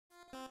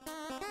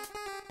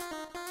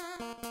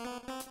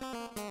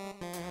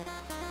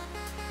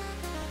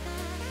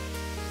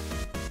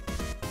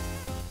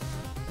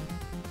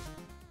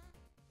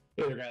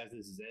Hey there, guys.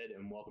 This is Ed,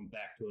 and welcome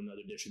back to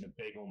another edition of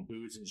Bagel and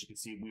Booze. As you can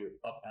see, we are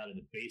up out of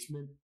the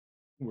basement.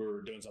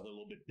 We're doing something a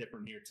little bit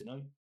different here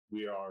tonight.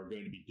 We are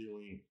going to be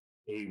doing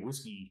a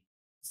whiskey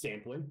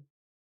sampling,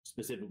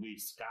 specifically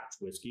Scotch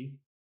whiskey.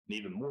 And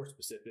even more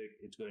specific,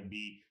 it's going to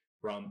be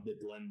from the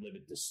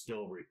Glenlivet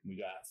distillery. We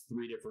got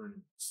three different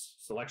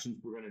selections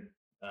we're going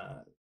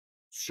to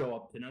show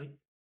up tonight,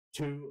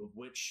 two of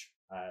which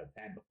I've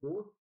had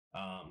before,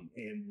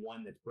 and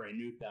one that's brand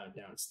new, found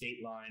down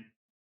State Line.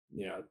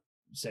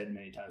 Said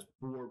many times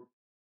before,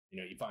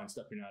 you find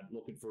stuff you're not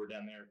looking for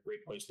down there.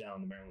 Great place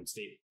down the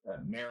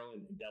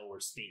Maryland and Delaware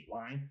state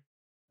line.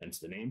 Hence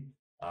the name.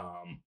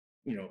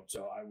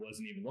 So I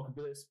wasn't even looking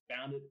for this.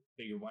 Found it.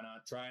 Figured why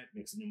not try it.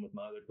 Mix it in with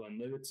my other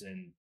Glenlivets,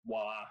 and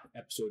voila,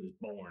 episode is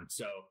born.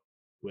 So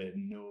with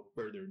no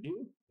further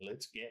ado,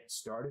 let's get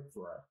started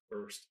for our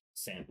first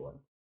sampling.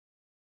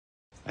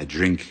 I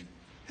drink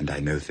and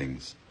I know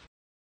things.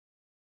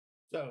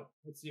 So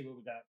let's see what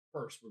we got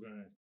first. We're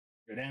going to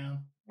go down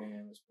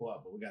and let's pull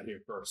up what we got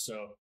here first.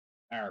 So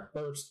our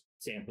first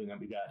sampling that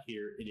we got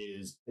here, it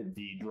is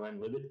the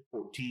Glenlivet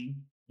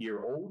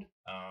 14-year-old.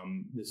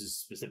 This is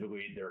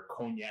specifically their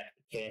Cognac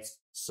Cask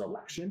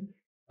selection.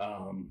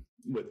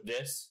 With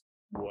this,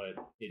 what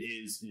it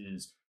is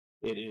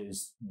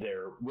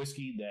their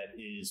whiskey that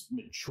is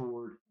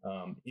matured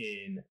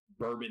in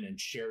bourbon and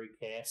sherry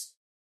cask.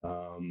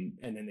 And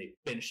then they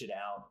finish it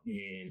out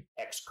in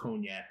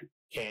ex-Cognac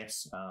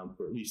cask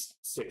for at least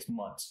 6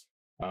 months.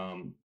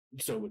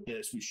 So with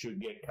this, we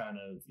should get kind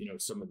of,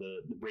 some of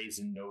the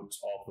raisin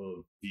notes off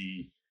of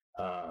the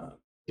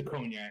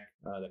cognac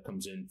that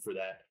comes in for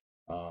that,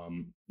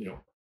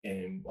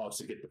 and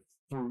also get the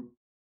fruit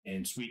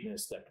and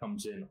sweetness that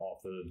comes in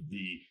off of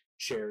the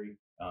sherry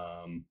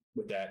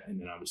with that. And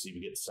then obviously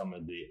we get some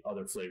of the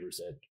other flavors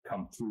that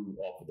come through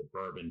off of the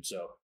bourbon.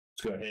 So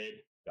let's go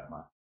ahead. Got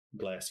my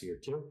glass here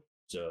too.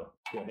 So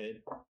go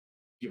ahead,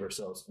 give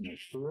ourselves a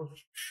nice pour.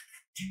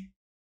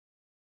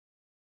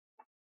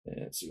 And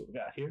let's see what we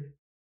got here.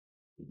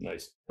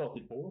 Nice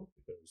healthy pour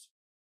because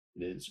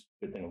it is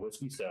a good thing of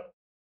whiskey. So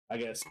I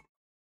guess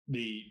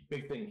the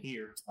big thing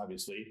here,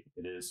 obviously,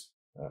 it is,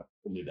 we'll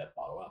leave that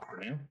bottle out for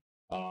now.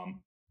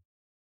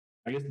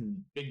 I guess the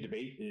big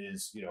debate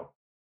is,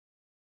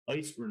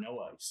 ice or no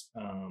ice.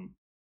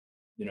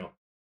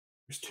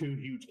 There's two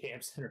huge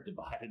camps that are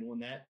divided on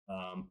that.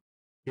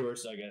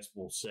 Purists, I guess,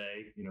 will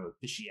say,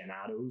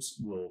 aficionados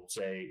will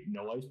say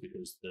no ice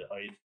because the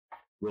ice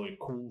really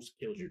cools,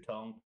 kills your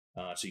tongue.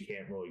 So you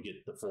can't really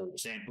get the full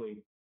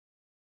sampling,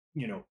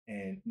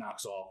 and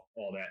knocks off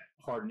all that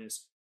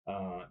hardness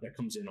that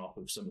comes in off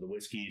of some of the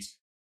whiskeys.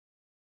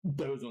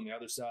 Those on the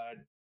other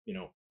side,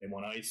 they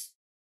want ice,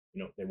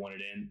 they want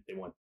it in, they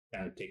want to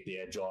kind of take the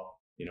edge off,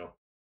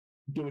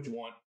 do what you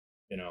want,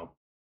 it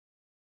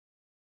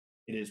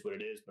is what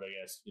it is. But I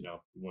guess, you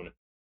want to,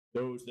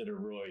 those that are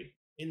really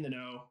in the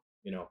know,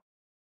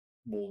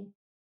 will,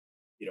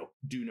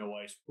 do no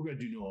ice. We're going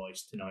to do no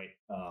ice tonight.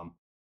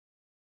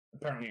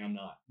 Apparently I'm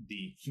not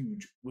the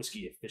huge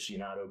whiskey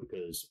aficionado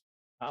because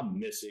I'm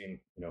missing,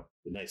 the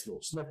nice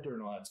little snifter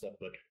and all that stuff.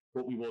 But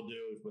what we will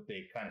do is what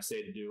they kind of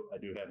say to do. I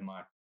do have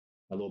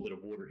a little bit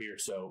of water here.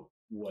 So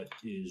what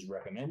is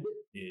recommended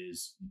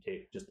is you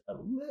take just a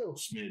little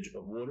smidge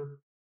of water,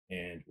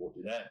 and we'll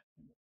do that.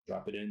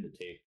 Drop it in to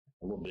take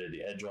a little bit of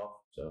the edge off.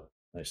 So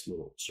nice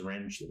little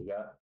syringe that we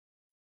got.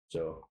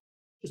 So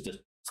just a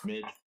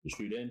smidge to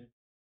shoot in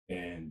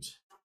and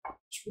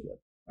spread that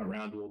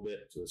around a little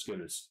bit. So let's go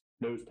to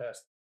nose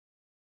test.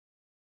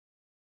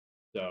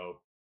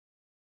 So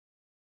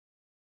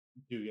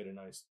you do get a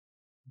nice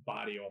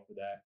body off of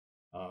that.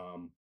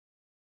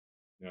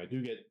 I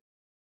do get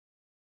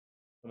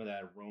some of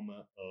that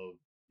aroma of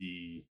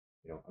the,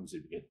 obviously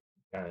we get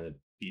kind of the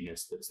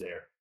peatiness that's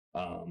there.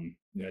 I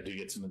do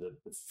get some of the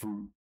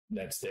fruit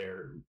that's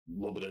there, a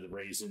little bit of the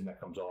raisin that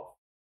comes off.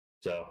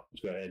 So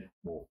let's go ahead.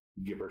 We'll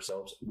give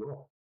ourselves a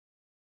whirl.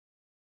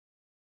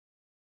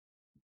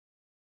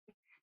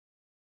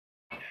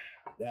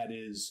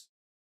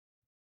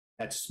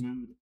 That's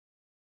smooth,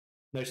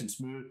 nice and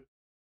smooth.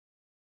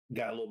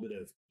 Got a little bit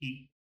of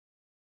heat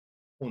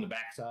on the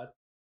backside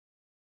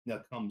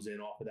that comes in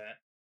off of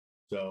that.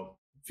 So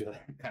I feel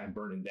like kind of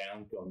burning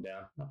down, going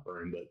down, not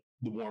burning, but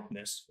the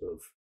warmness of,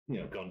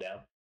 going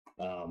down.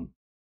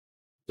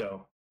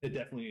 So it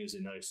definitely is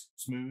a nice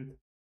smooth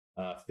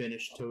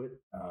finish to it.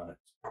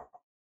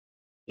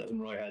 Doesn't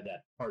really have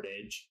that hard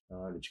edge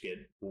that you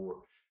get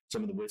for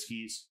some of the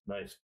whiskeys.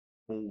 Nice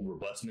full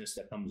robustness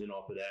that comes in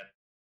off of that.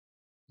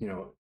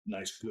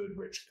 Nice, good,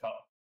 rich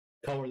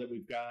color that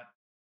we've got.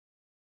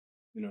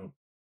 You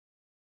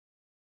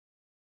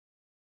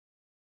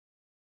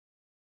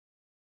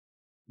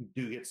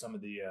do get some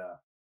of the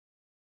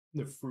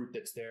fruit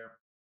that's there.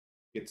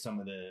 Get some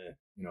of the,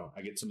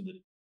 I get some of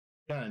the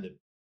kind of the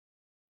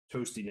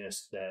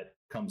toastiness that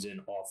comes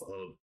in off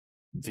of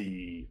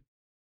the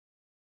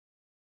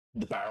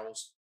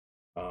barrels.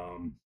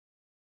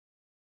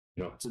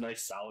 It's a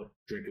nice solid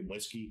drinking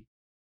whiskey.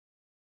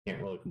 Can't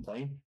really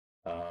complain.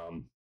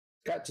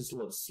 Got just a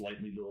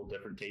little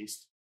different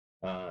taste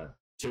to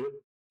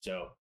it.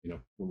 So,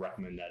 we'll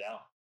recommend that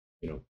out.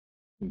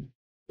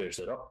 Finish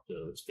that up.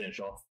 So let's finish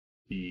off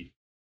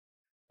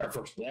our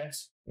first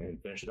glass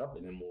and finish it up,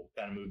 and then we'll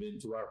kind of move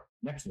into our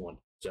next one.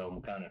 So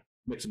we'll kind of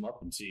mix them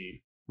up and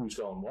see who's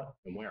going what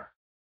and where.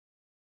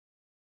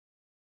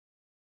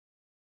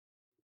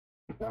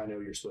 I know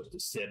you're supposed to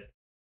sip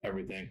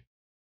everything,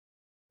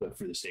 but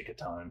for the sake of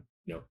time,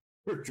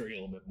 we're drinking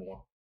a little bit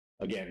more.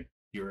 Again,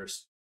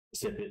 yours,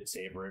 sip it,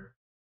 savor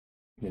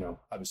it,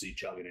 obviously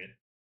chugging it,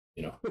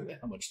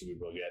 how much do we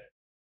really get?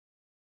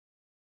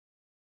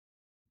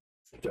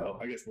 So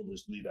I guess we'll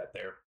just leave that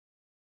there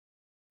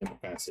and we'll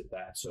kind of sit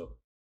that. So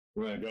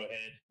we're going to go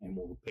ahead and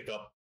we'll pick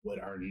up what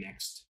our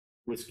next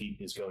whiskey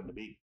is going to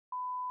be.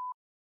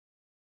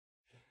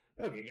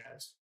 Okay,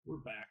 guys, we're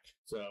back.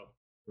 So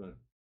we're going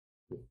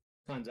to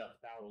cleanse out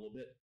the power a little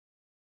bit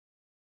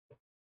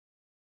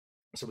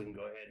so we can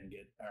go ahead and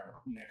get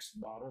our next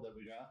bottle that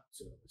we got.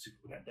 So let's see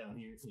what we got down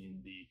here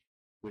in the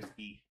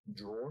whiskey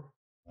drawer.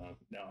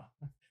 No,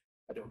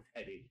 I don't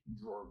have a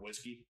drawer of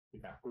whiskey.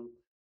 We got cool.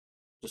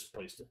 Just a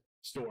place to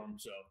store them.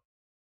 So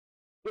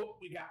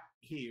what we got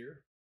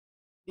here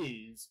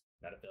is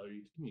not a failure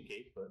to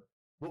communicate, but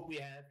what we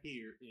have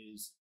here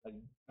is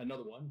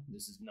another one.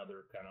 This is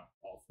another kind of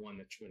off one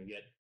that you're going to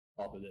get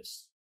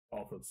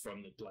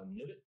from the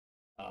Glenlivet.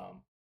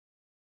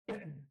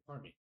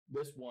 Pardon me.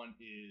 This one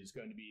is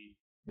going to be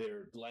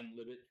their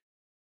Glenlivet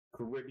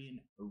Caribbean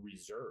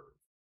Reserve.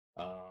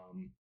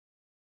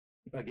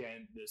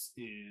 Again, this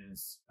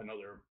is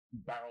another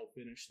barrel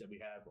finish that we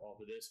have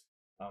off of this.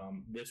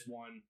 This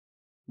one,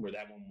 where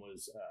that one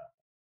was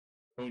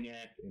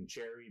cognac and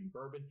cherry and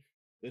bourbon.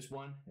 This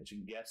one, as you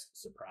can guess,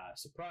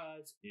 surprise,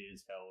 surprise,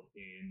 is held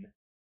in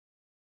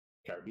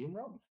Caribbean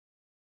rum.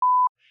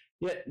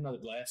 Yet another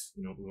glass.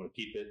 We want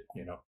to keep it,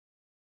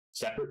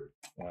 separate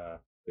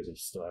because I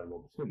still have a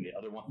little bit in the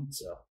other one.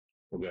 So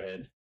we'll go ahead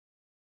and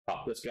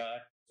pop this guy.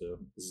 So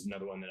this is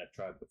another one that I've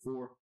tried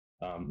before.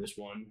 This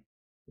one,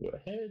 go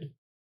ahead.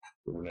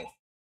 We're going to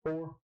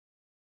pour.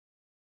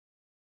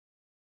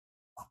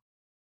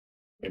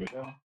 Here we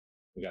go.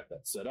 We got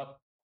that set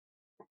up.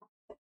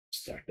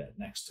 Stack that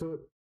next to it.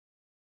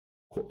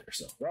 Cork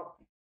ourselves up.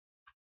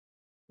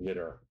 We get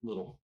our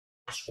little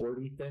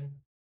squirty thing.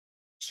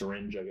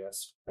 Syringe, I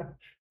guess.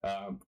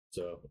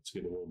 So let's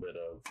get a little bit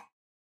of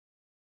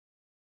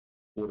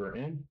water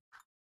in.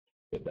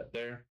 Get that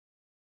there.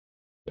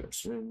 Get our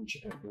syringe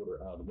and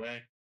water out of the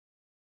way.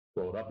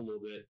 Blow it up a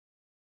little bit.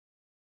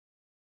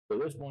 So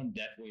this one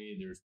definitely,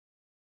 there's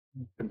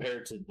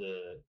compared to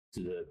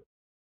the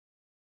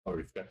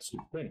already forgot the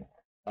stupid thing.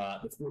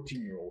 The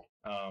 14-year-old.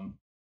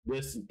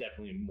 This is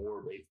definitely more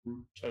of a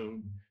fruit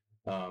tone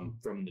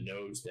from the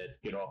nose that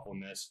get off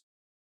on this.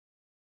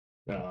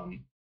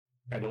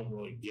 I don't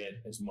really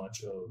get as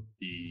much of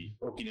the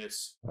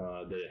oakiness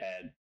that it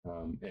had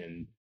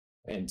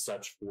and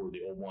such for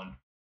the old one. I'll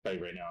tell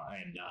you right now, I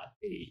am not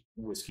a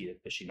whiskey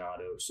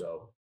aficionado,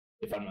 so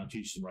if I'm not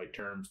using the right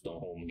terms, don't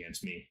hold them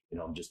against me.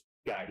 I'm just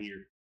a guy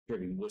here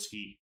drinking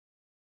whiskey,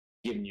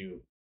 giving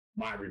you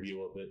my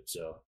review of it.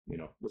 So,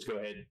 let's go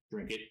ahead and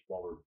drink it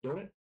while we're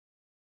doing it.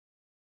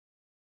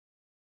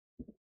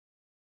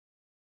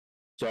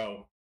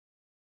 So,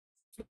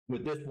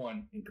 with this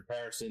one, in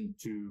comparison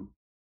to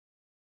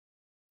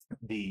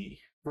the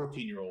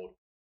 14-year-old,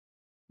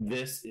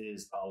 this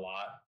is a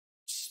lot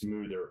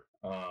smoother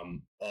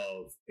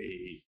of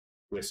a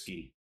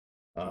whiskey.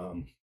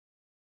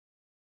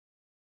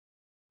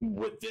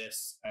 With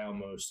this, I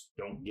almost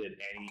don't get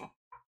any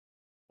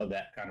of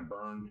that kind of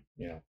burn.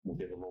 We'll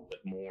get a little bit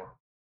more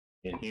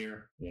in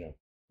here.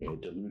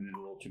 Diluted a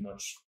little too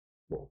much,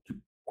 a little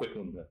too quick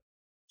on the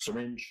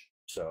syringe.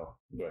 So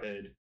go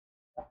ahead,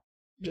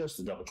 just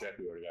to double check.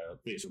 We already got a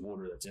base of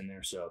water that's in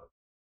there. So,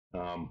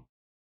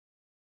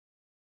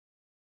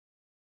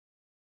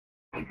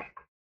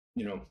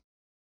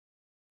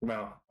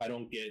 well, I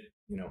don't get,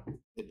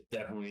 it's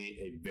definitely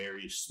a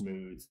very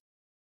smooth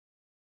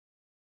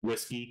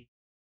whiskey.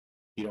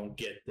 You don't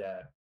get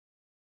that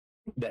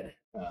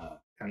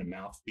kind of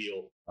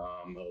mouthfeel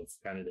of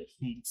kind of the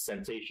heat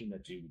sensation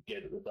that you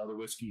get with other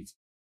whiskeys.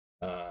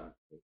 So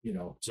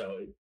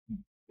it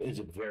is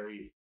a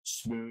very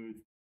smooth,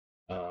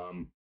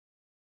 do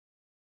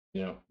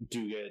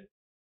get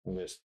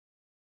this,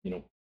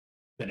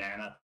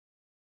 banana,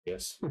 I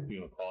guess, if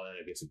you want to call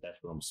it. I guess that's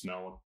what I'm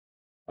smelling.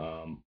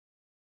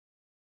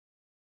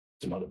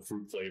 Some other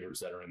fruit flavors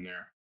that are in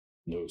there.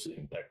 Those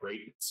ain't that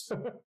great.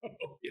 But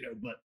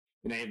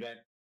in any event,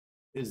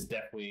 is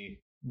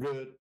definitely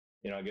good.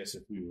 I guess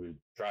if we would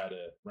try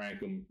to rank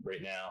them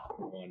right now,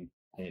 1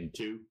 and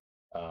 2,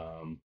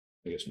 I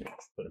guess maybe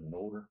put them in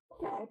order.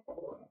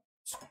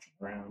 Switch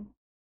around.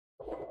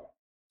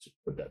 Just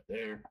put that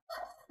there.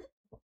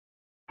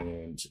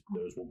 And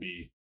those will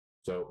be,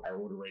 so our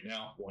order right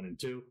now, 1 and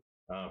 2,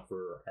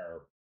 for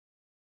our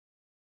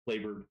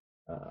flavored,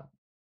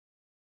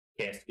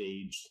 cask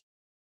aged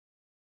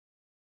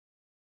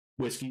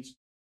whiskeys.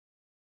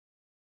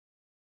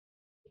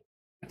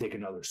 Take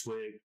another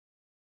swig.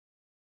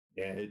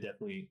 Yeah, this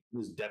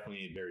is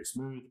definitely very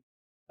smooth,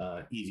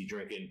 easy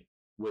drinking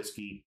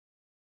whiskey.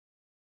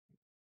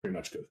 pretty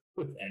much go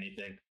with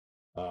anything.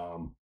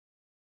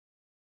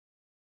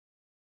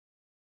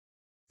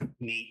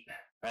 Neat.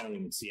 I don't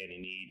even see any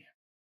need.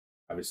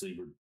 Obviously,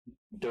 we're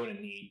doing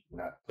it neat,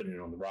 we're not putting it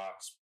on the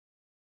rocks.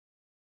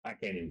 I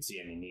can't even see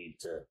any need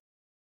to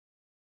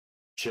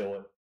chill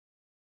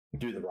it,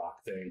 do the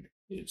rock thing.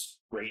 It's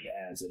great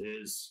as it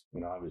is.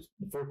 You know, I was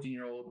the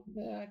 14-year-old.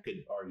 I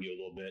could argue a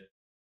little bit.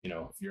 You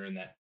know, if you're in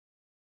that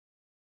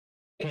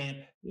camp,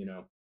 you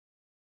know,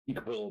 you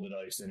can put a little bit of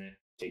ice in it,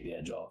 take the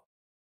edge off.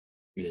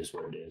 It is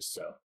what it is.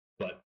 So,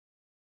 but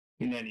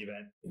in any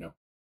event, you know,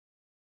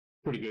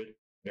 pretty good,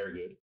 very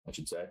good, I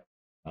should say.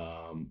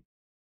 You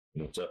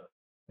know, so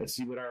let's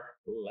see what our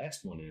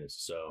last one is.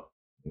 So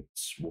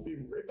we'll be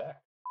right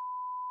back.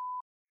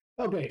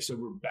 Okay, so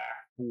we're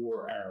back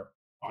for our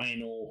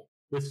final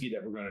whiskey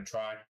that we're going to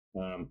try.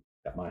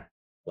 Got my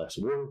glass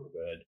of water.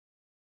 Go ahead.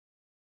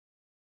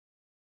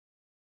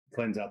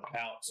 Cleanse out the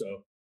palate.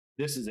 So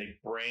this is a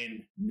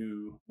brand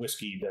new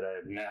whiskey that I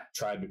have not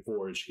tried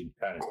before, as you can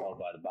kind of tell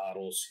by the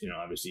bottles. You know,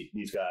 obviously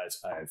these guys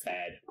I've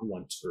had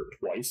once or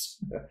twice,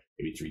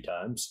 maybe 3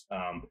 times.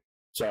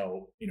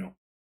 So, you know,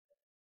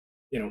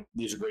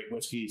 these are great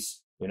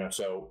whiskeys, you know,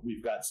 so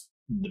we've got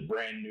the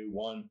brand new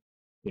one.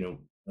 You know,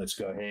 let's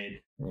go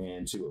ahead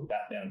and see what we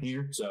got down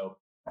here. So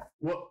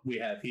what we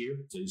have here,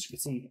 so as you can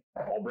see,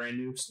 all brand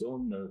new, still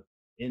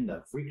in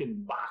the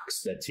freaking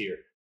box that's here.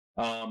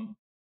 I'm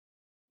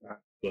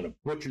going to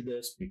butcher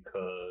this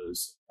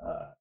because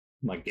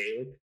my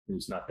Gaelic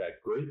is not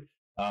that good.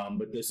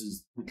 But this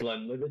is the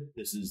Glenlivet.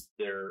 This is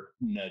their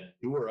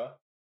Nàdurra,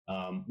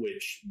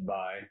 which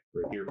by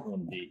right here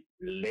on the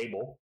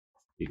label,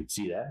 you can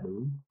see that,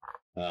 boom.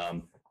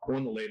 On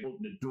the label,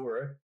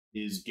 Nàdurra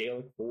is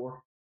Gaelic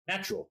for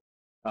natural.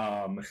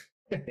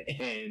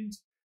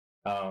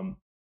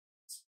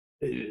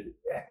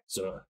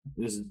 So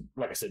this is,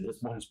 like I said,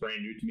 this one's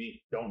brand new to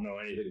me. Don't know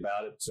anything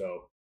about it.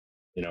 So,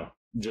 you know,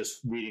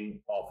 just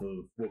reading off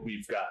of what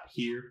we've got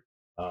here.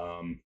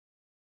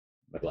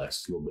 My glass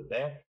is a little bit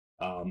bad.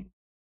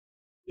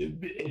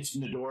 It's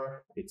Nàdurra.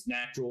 It's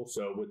natural.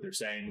 So what they're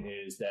saying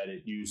is that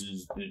it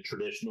uses the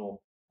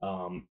traditional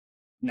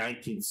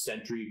 19th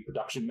century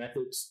production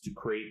methods to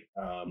create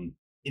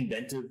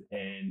inventive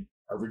and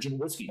original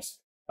whiskeys.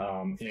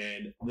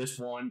 And this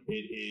one,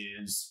 it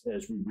is,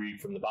 as we read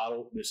from the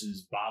bottle, this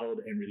is bottled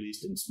and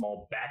released in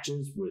small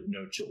batches with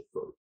no chill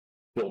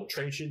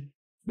filtration.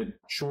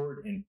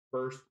 Matured in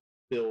first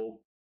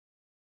fill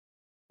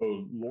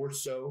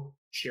Oloroso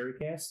sherry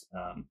cask.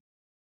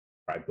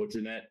 Probably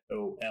butchering that.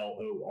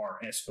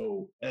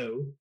 Oloroso.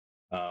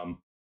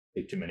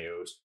 Take too many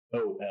O's.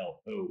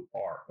 Oloroso.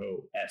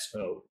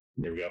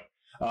 There we go.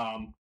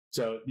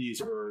 So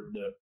these are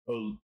the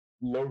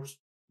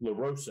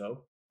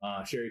Oloroso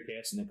sherry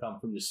casks, and they come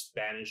from the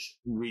Spanish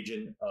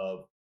region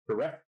of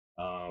Jerez,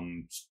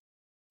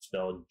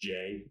 spelled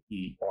Jerez.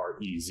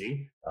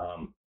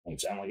 Don't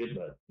sound like it,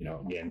 but, you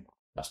know, again,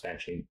 my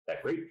Spanish ain't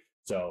that great.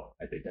 So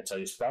I think that's how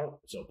you spell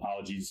it. So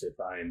apologies if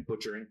I'm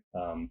butchering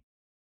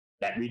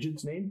that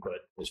region's name,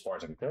 but as far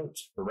as I can tell,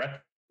 it's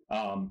correct.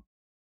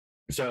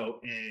 So,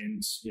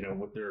 and, you know,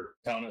 what they're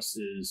telling us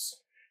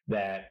is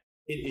that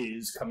it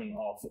is coming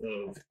off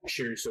of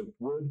sherry soaked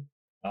wood.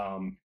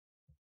 I'm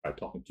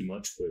talking too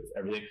much with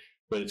everything,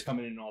 but it's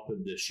coming in off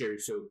of the sherry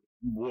soaked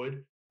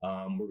wood.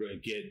 We're going to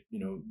get, you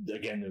know,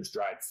 again, those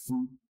dried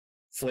fruit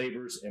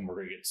flavors, and we're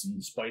going to get some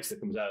spice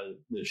that comes out of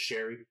the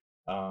sherry,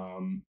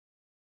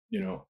 you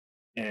know,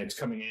 and it's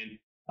coming in.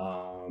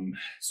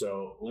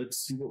 So let's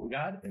see what we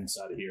got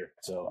inside of here.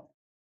 So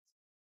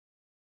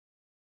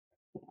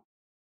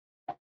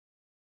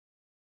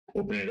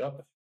open it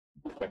up,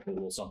 expect a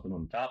little something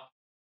on the top.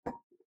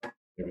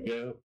 There we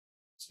go.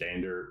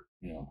 Standard,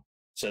 you know,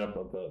 setup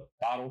of the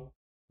bottle.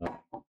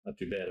 Not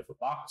too bad of a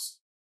box.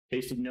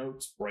 Tasting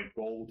notes, bright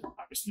gold,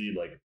 obviously,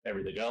 like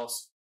everything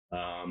else.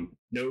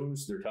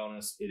 Nose, they're telling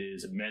us it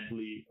is a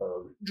medley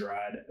of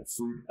dried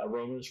fruit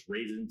aromas,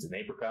 raisins, and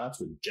apricots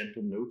with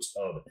gentle notes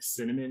of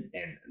cinnamon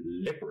and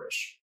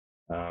licorice.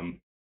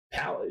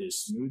 Palate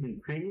is smooth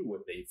and creamy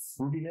with a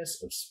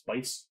fruitiness of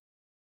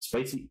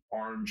spicy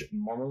orange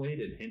marmalade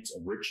and hints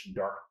of rich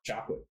dark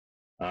chocolate.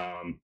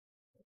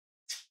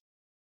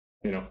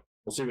 You know,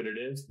 we'll see what it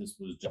is. This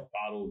was just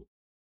bottled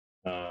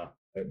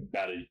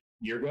about a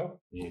year ago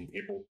in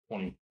April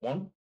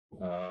 21.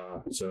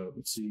 So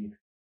let's see.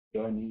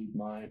 Do I need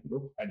my,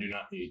 nope, I do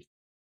not need,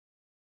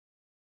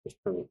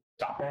 just pull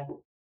top off.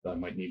 So I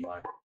might need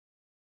my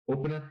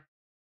opener.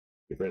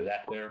 Get rid of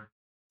that there.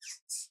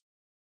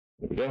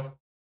 There we go.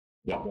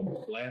 Got one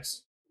more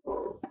glass.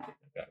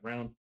 Got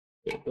around.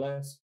 Get a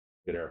glass.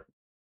 Get our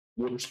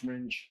water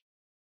syringe.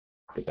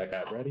 Get that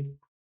guy ready.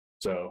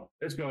 So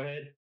let's go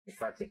ahead and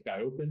crack this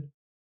guy open.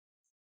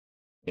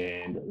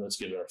 And let's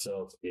give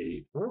ourselves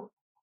a pour.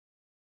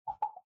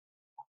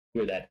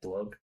 With that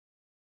glug.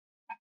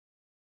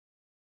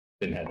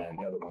 Didn't have that in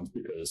the other ones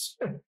because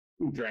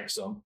we drank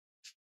some,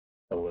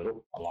 a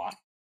little, a lot.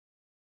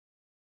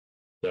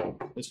 So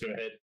let's go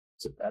ahead,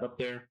 set that up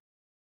there.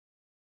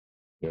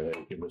 Go ahead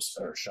and give us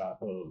our shot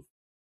of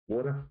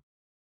water.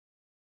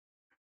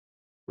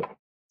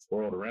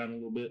 swirl it around a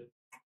little bit.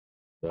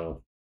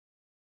 So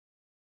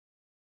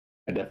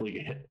I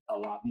definitely get a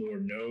lot more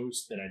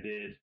nose than I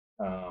did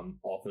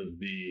off of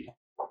the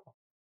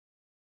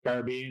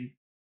Caribbean.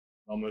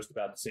 Almost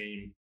about the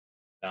same,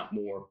 not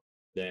more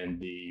than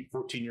the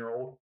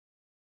 14-year-old.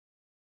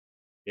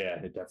 Yeah,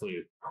 it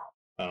definitely.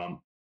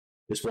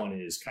 This one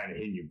is kind of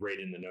hitting you right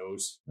in the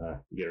nose.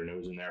 You get our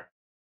nose in there.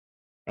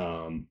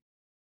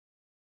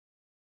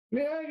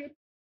 Yeah,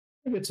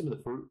 I get some of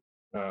the fruit.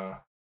 Yeah.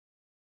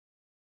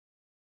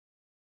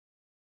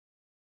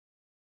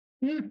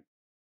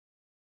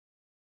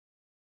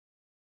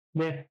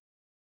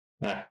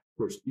 Of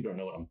course, you don't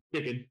know what I'm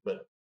thinking,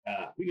 but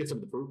we get some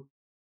of the fruit.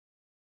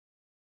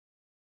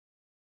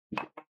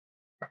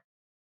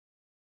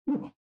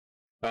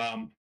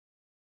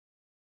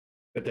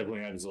 That definitely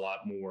has a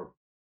lot more.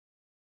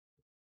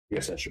 I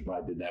guess I should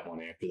probably did that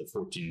one after the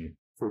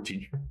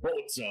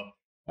 14-year-old. So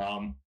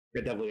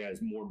it definitely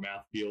has more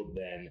mouthfeel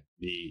than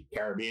the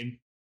Caribbean.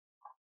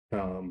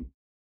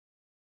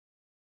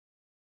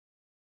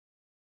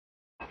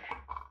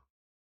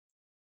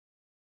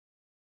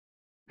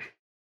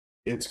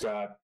 It's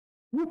got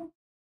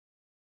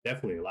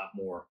definitely a lot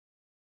more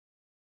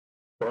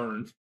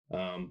burn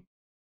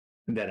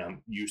that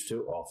I'm used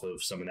to off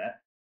of some of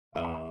that.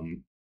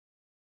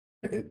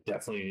 It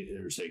definitely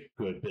there's a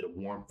good bit of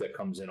warmth that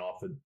comes in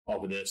off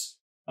of this.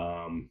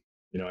 I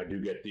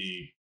do get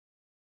the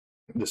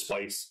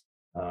spice.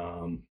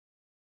 A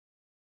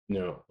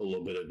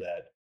little bit of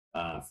that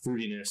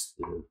fruitiness.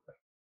 I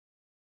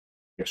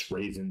guess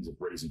raisins, if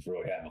raisins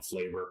really have a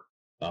flavor.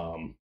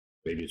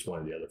 Maybe it's one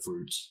of the other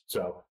fruits.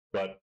 So,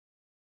 but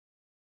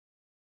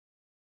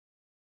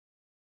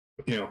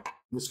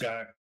this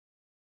guy,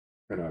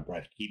 I know I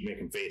probably keep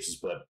making faces,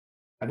 but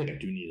I think I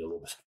do need a little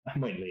bit. I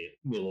might need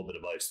a little bit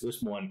of ice.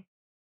 This one,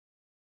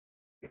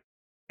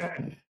 I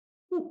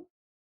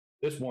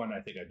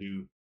think I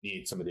do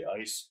need some of the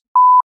ice.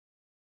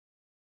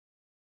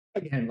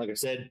 Again, like I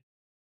said,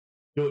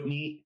 do it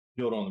neat,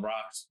 do it on the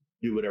rocks,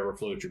 do whatever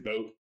floats your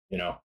boat.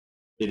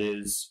 It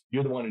is,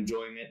 you're the one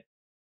enjoying it.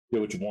 Do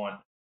what you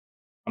want.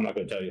 I'm not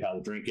going to tell you how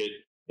to drink it.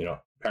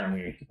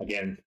 Apparently,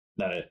 again,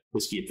 not a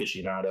whiskey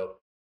aficionado,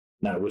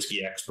 not a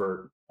whiskey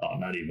expert,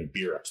 not even a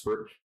beer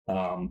expert.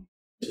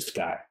 Just a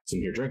guy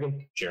sitting here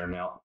drinking, sharing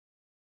out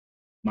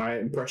my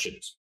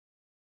impressions.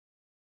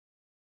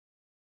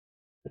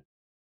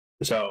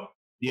 So,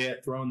 yeah,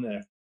 throwing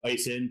the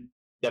ice in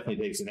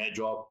definitely takes an edge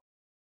off.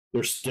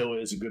 There still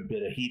is a good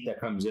bit of heat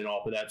that comes in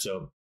off of that.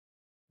 So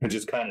it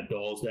just kind of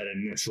dulls that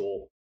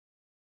initial,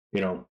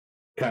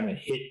 kind of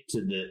hit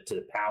to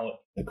the palate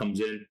that comes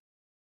in.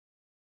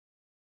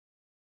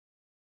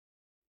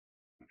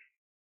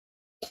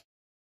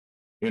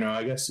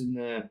 I guess in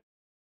the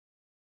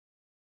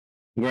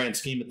grand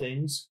scheme of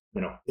things,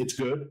 it's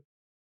good.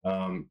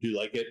 Do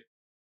like it.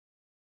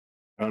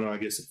 I don't know. I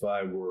guess if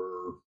I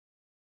were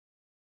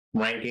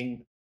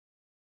ranking,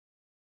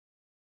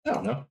 I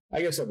don't know.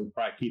 I guess I would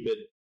probably keep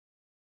it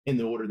in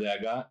the order that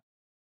I got.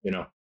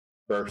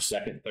 First,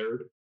 second,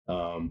 third.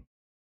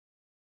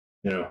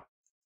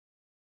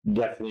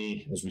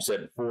 Definitely, as we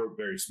said before,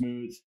 very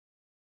smooth,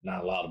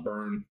 not a lot of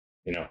burn.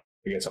 I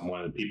guess I'm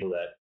one of the people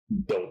that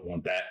don't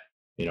want that.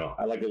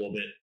 I like a little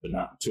bit, but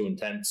not too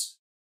intense.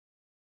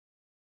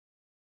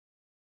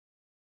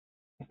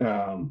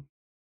 The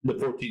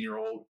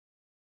 14-year-old,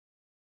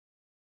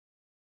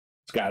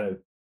 it's got a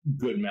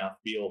good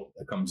mouthfeel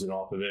that comes in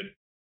off of it.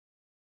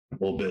 A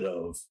little bit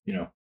of,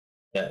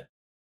 that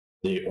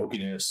the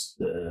oakiness,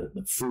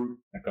 the fruit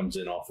that comes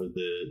in off of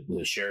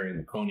the sherry and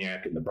the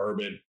cognac and the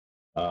bourbon.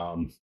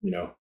 The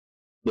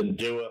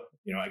Nàdurra,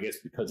 I guess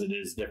because it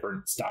is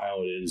different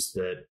style, it is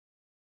that,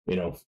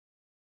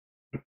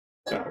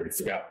 I already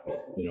forgot,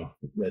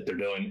 that they're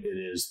doing. It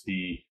is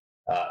the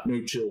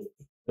no chill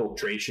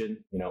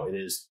filtration. It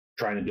is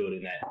trying to do it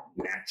in that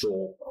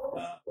natural,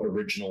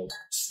 original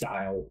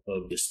style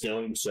of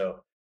distilling.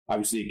 So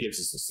obviously it gives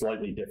us a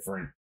slightly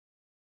different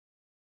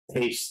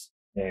taste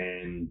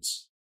and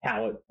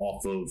palate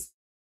off of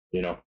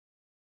the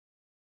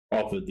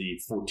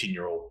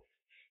 14-year-old.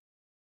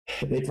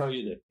 They tell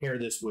you to pair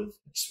this with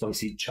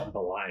spicy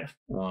jambalaya.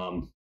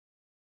 I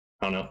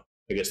don't know.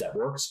 I guess that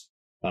works.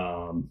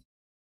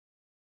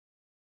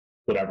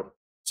 Whatever.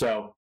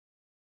 So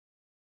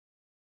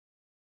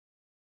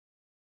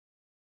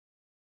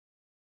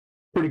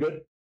pretty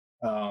good.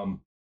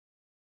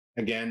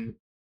 Again,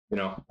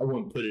 I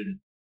wouldn't put it,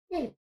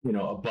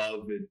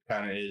 above. It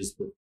kind of is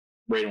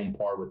right on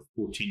par with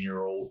the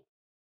 14-year-old.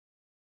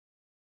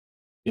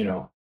 It's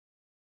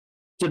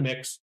a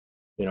mix.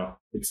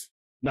 It's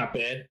not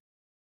bad.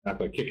 Not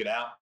going to kick it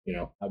out.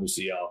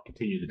 Obviously I'll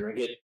continue to drink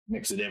it,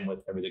 mix it in with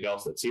everything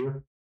else that's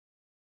here.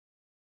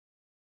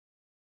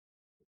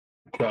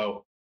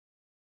 So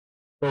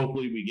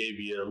hopefully we gave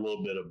you a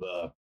little bit of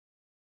a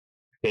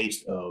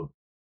taste of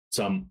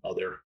some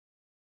other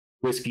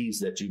whiskeys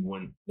that you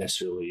wouldn't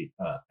necessarily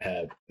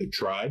have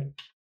tried.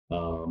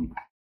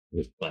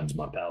 Just cleanse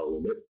my palate a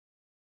little bit.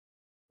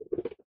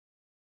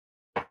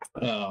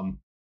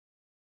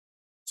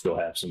 Still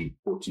have some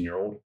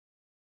 14-year-old.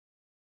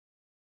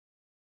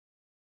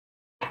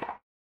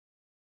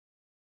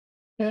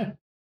 Yeah.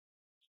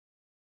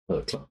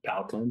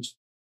 Palate cleanse.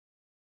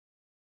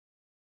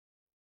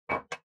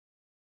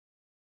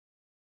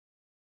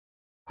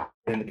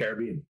 In the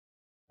Caribbean.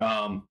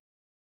 God,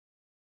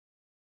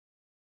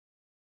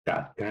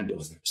 kind of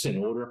goes in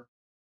order.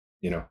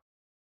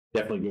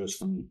 Definitely goes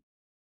from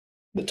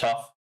the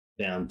tough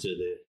down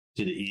to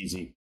the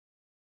easy.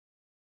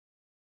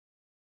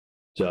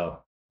 So,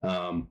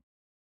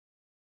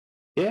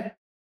 yeah,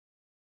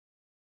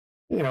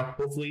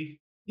 hopefully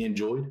you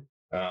enjoyed.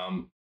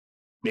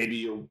 Maybe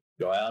you'll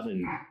go out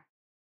and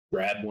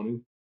grab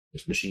one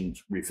if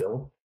machines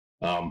refill.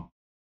 Grab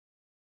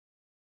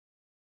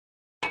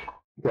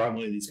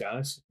one of these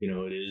guys.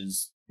 It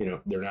is.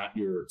 They're not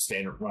your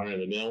standard run of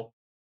the mill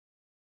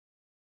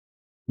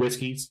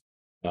whiskeys.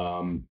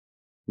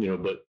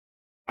 But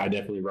I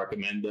definitely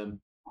recommend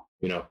them.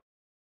 I'm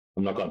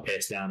not going to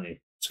pass down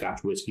a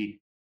Scotch whiskey.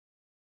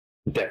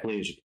 Definitely,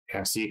 as you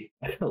can see,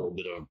 I have a little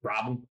bit of a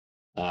problem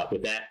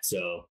with that.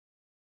 So,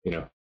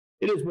 it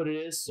is what it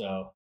is.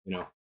 So,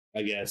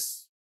 I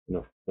guess,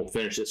 we'll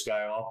finish this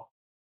guy off.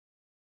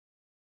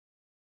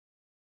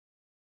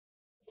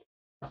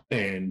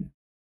 And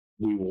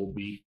we will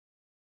be.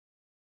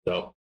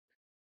 So,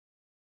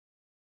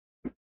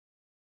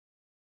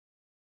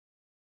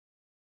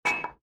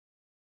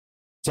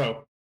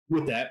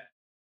 with that,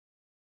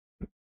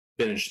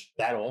 finish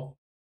that off.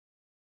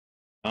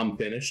 I'm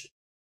finished.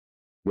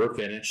 We're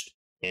finished.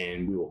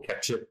 And we will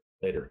catch you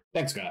later.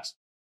 Thanks, guys.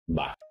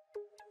 Bye.